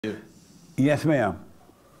Yes, ma'am.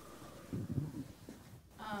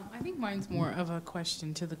 I think mine's more of a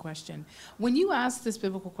question to the question. When you asked this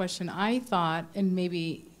biblical question, I thought, and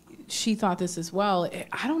maybe she thought this as well,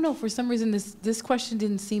 I don't know, for some reason this question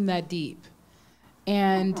didn't seem that deep.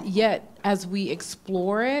 And yet, as we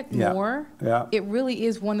explore it more, it really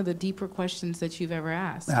is one of the deeper questions that you've ever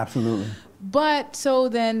asked. Absolutely. But so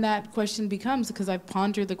then that question becomes, because I've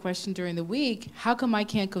pondered the question during the week, how come I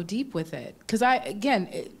can't go deep with it? Because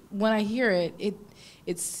when I hear it,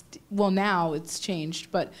 it's, well, now it's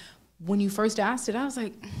changed. But when you first asked it, I was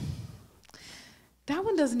like, that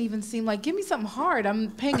one doesn't even seem like, give me something hard. I'm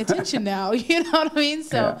paying attention now. You know what I mean?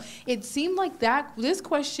 So it seemed like this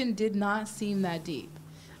question did not seem that deep.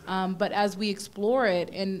 But as we explore it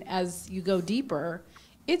and as you go deeper,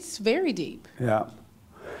 it's very deep. Yeah.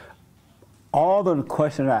 All the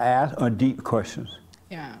questions I ask are deep questions.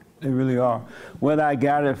 Yeah. They really are. Whether I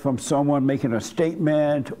got it from someone making a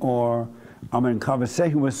statement, or I'm in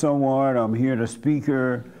conversation with someone, or I'm hearing a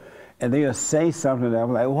speaker, and they'll say something that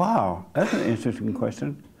I'm like, wow, that's an interesting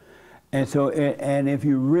question. And so, and if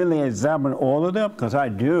you really examine all of them, because I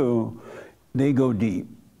do, they go deep.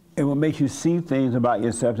 It will make you see things about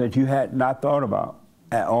yourself that you had not thought about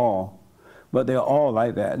at all. But they're all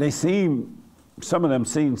like that. They seem, some of them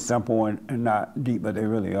seem simple and not deep, but they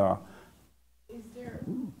really are.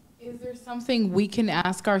 Is there something we can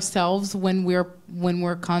ask ourselves when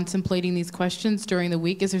we're contemplating these questions during the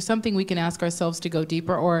week? Is there something we can ask ourselves to go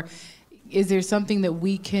deeper, or is there something that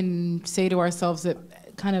we can say to ourselves that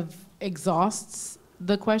kind of exhausts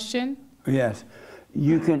the question? Yes.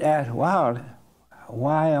 You can ask, wow,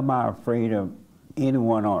 why am I afraid of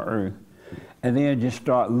anyone on earth? And then just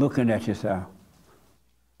start looking at yourself.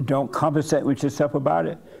 Don't compensate with yourself about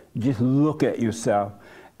it. Just look at yourself,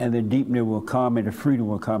 and the deepness will come and the freedom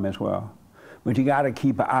will come as well. But you got to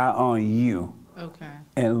keep an eye on you. Okay.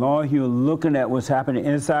 And as long as you're looking at what's happening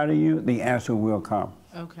inside of you, the answer will come.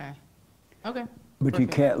 Okay. Okay. But you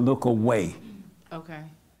can't look away. Okay.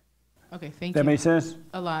 Okay, thank you. That make sense?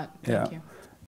 A lot. Thank you.